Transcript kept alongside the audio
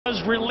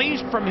was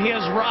released from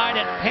his ride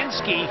at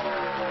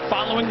Penske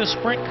following the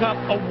Sprint Cup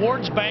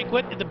Awards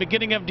banquet at the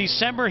beginning of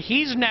December.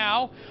 He's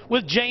now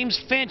with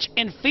James Finch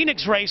in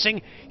Phoenix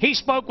Racing. He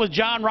spoke with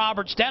John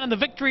Roberts down in the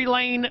Victory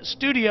Lane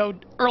studio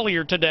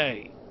earlier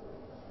today.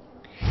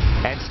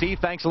 And Steve,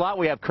 thanks a lot.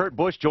 We have Kurt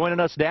Busch joining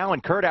us now.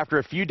 And Kurt, after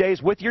a few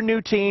days with your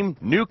new team,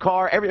 new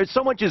car,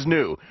 so much is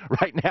new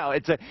right now.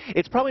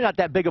 It's probably not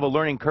that big of a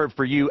learning curve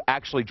for you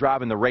actually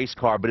driving the race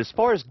car. But as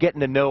far as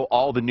getting to know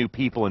all the new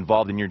people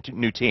involved in your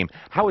new team,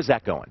 how is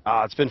that going?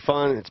 It's been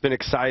fun. It's been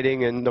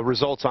exciting. And the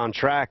results on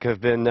track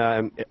have been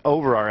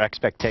over our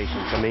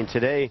expectations. I mean,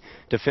 today,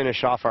 to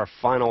finish off our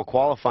final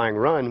qualifying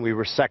run, we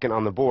were second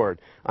on the board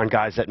on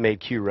guys that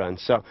made Q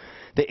runs. So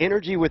the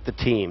energy with the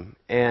team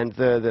and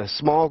the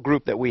small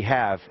group that we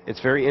have, it's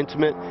very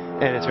intimate,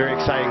 and it's very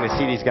exciting to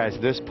see these guys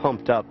this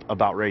pumped up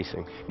about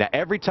racing. Now,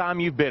 every time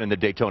you've been in the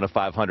Daytona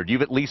 500,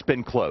 you've at least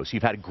been close.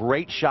 You've had a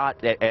great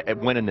shot at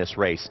winning this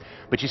race.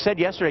 But you said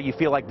yesterday you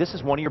feel like this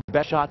is one of your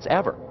best shots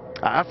ever.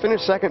 I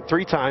finished second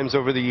 3 times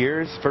over the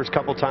years. First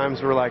couple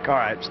times we're like, all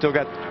right, still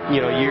got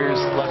years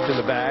left in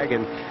the bag.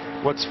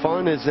 And what's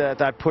fun is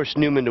that I pushed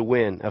Newman to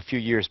win a few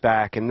years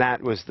back, and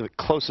that was the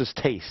closest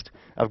taste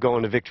of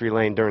going to Victory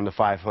Lane during the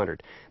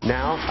 500.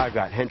 Now I've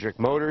got Hendrick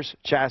motors,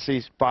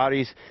 chassis,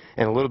 bodies,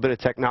 and a little bit of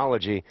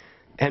technology.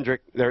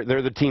 Hendrick,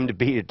 they're the team to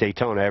beat at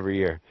Daytona every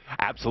year.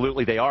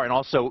 Absolutely, they are. And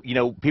also,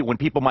 when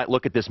people might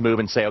look at this move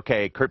and say,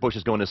 okay, Kurt Busch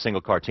is going to a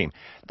single-car team,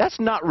 that's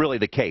not really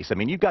the case. I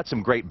mean, you've got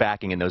some great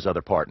backing in those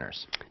other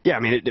partners. Yeah,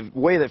 I mean, the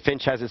way that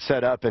Finch has it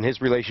set up and his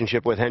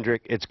relationship with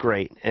Hendrick, it's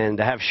great. And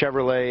to have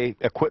Chevrolet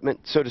equipment,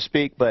 so to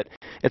speak, but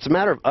it's a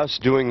matter of us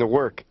doing the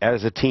work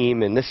as a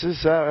team. And this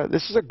is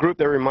a group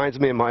that reminds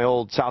me of my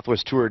old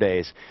Southwest Tour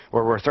days,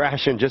 where we're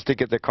thrashing just to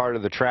get the car to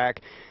the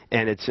track,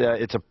 and it's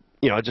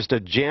just a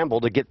jamble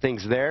to get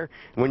things there.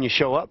 And when you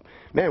show up,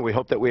 man, we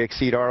hope that we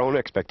exceed our own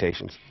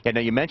expectations. Yeah,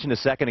 now you mentioned a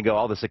second ago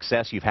all the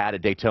success you've had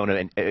at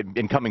Daytona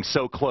and coming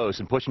so close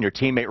and pushing your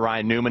teammate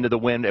Ryan Newman to the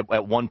win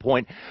at one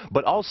point.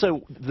 But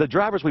also, the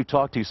drivers we've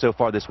talked to so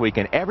far this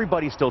weekend,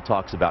 everybody still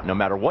talks about, no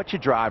matter what you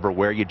drive or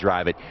where you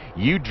drive it,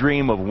 you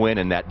dream of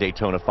winning that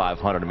Daytona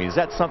 500. I mean, is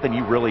that something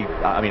you really,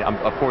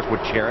 of course,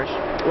 would cherish?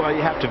 Well,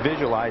 you have to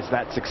visualize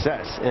that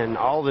success. And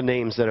all the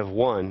names that have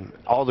won,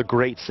 all the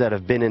greats that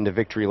have been into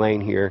Victory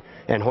Lane here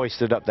and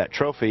hoisted up that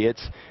trophy,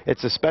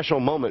 it's a special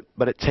moment,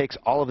 but it takes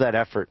all of that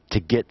effort to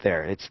get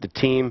there. It's the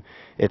team,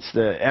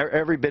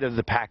 every bit of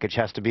the package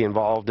has to be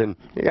involved, and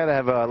you got to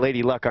have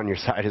Lady Luck on your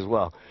side as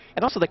well.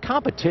 And also the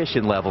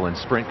competition level in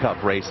Sprint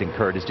Cup racing,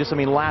 Kurt, is just,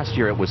 last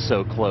year it was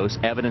so close,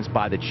 evidenced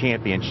by the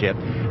championship,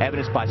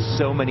 evidenced by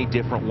so many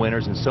different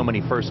winners and so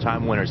many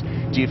first-time winners.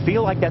 Do you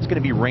feel like that's going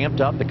to be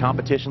ramped up, the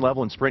competition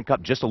level in Sprint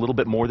Cup, just a little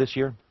bit more this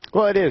year?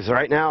 Well, it is.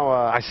 Right now,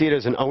 I see it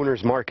as an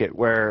owner's market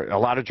where a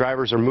lot of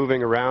drivers are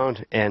moving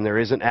around and there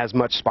isn't as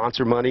much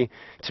sponsor money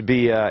to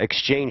be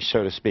exchanged,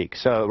 so to speak.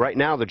 So right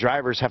now, the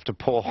drivers have to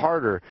pull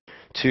harder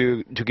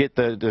to get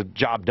the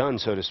job done,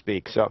 so to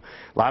speak. So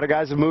a lot of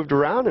guys have moved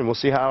around, and we'll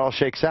see how it all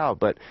shakes out.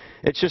 But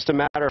it's just a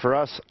matter for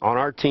us on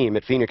our team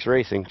at Phoenix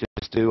Racing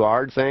just to do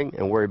our thing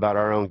and worry about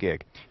our own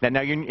gig.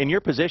 Now in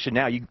your position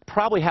now, you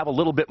probably have a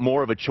little bit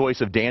more of a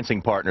choice of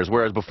dancing partners,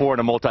 whereas before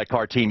in a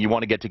multi-car team, you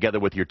want to get together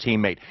with your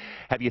teammate.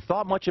 Have you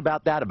thought much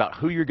about that, about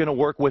who you're going to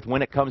work with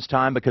when it comes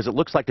time? Because it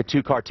looks like the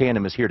 2-car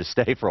tandem is here to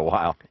stay for a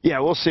while. Yeah,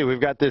 we'll see. We've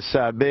got this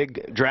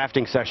big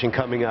drafting session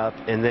coming up,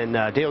 and then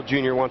Dale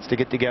Jr. wants to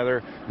get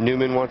together,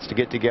 Newman wants to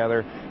get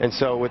together, and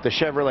so with the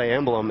Chevrolet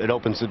emblem, it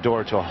opens the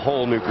door to a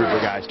whole new group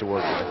of guys to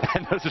work with.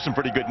 And those are some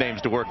pretty good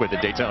names to work with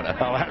at Daytona.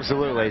 Oh,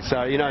 absolutely.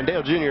 So, and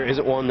Dale Jr.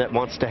 isn't one that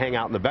wants to hang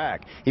out in the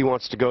back. He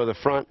wants to go to the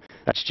front.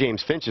 That's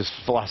James Finch's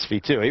philosophy,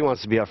 too. He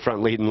wants to be up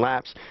front leading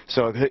laps,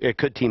 so it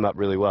could team up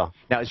really well.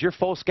 Now, is your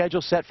full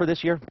schedule set for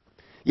this year?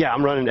 Yeah,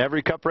 I'm running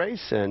every Cup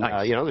race, and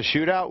nice. The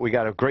shootout. We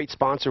got a great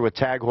sponsor with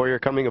Tag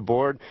Heuer coming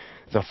aboard,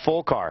 the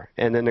full car,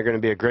 and then they're going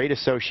to be a great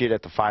associate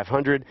at the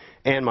 500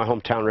 and my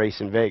hometown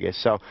race in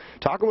Vegas. So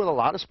talking with a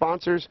lot of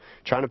sponsors,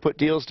 trying to put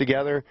deals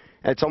together.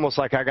 It's almost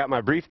like I got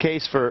my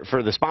briefcase for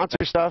the sponsor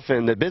stuff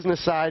and the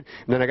business side,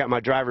 and then I got my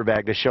driver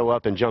bag to show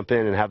up and jump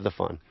in and have the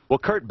fun. Well,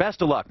 Kurt,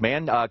 best of luck,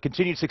 man.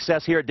 Continued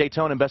success here at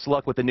Daytona, and best of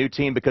luck with the new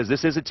team, because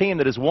this is a team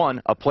that has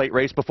won a plate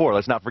race before.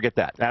 Let's not forget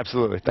that.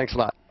 Absolutely. Thanks a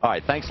lot. All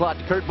right, thanks a lot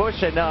to Kurt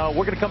Busch, and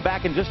we're going to come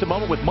back in just a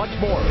moment with much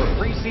more for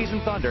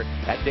Preseason Thunder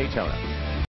at Daytona.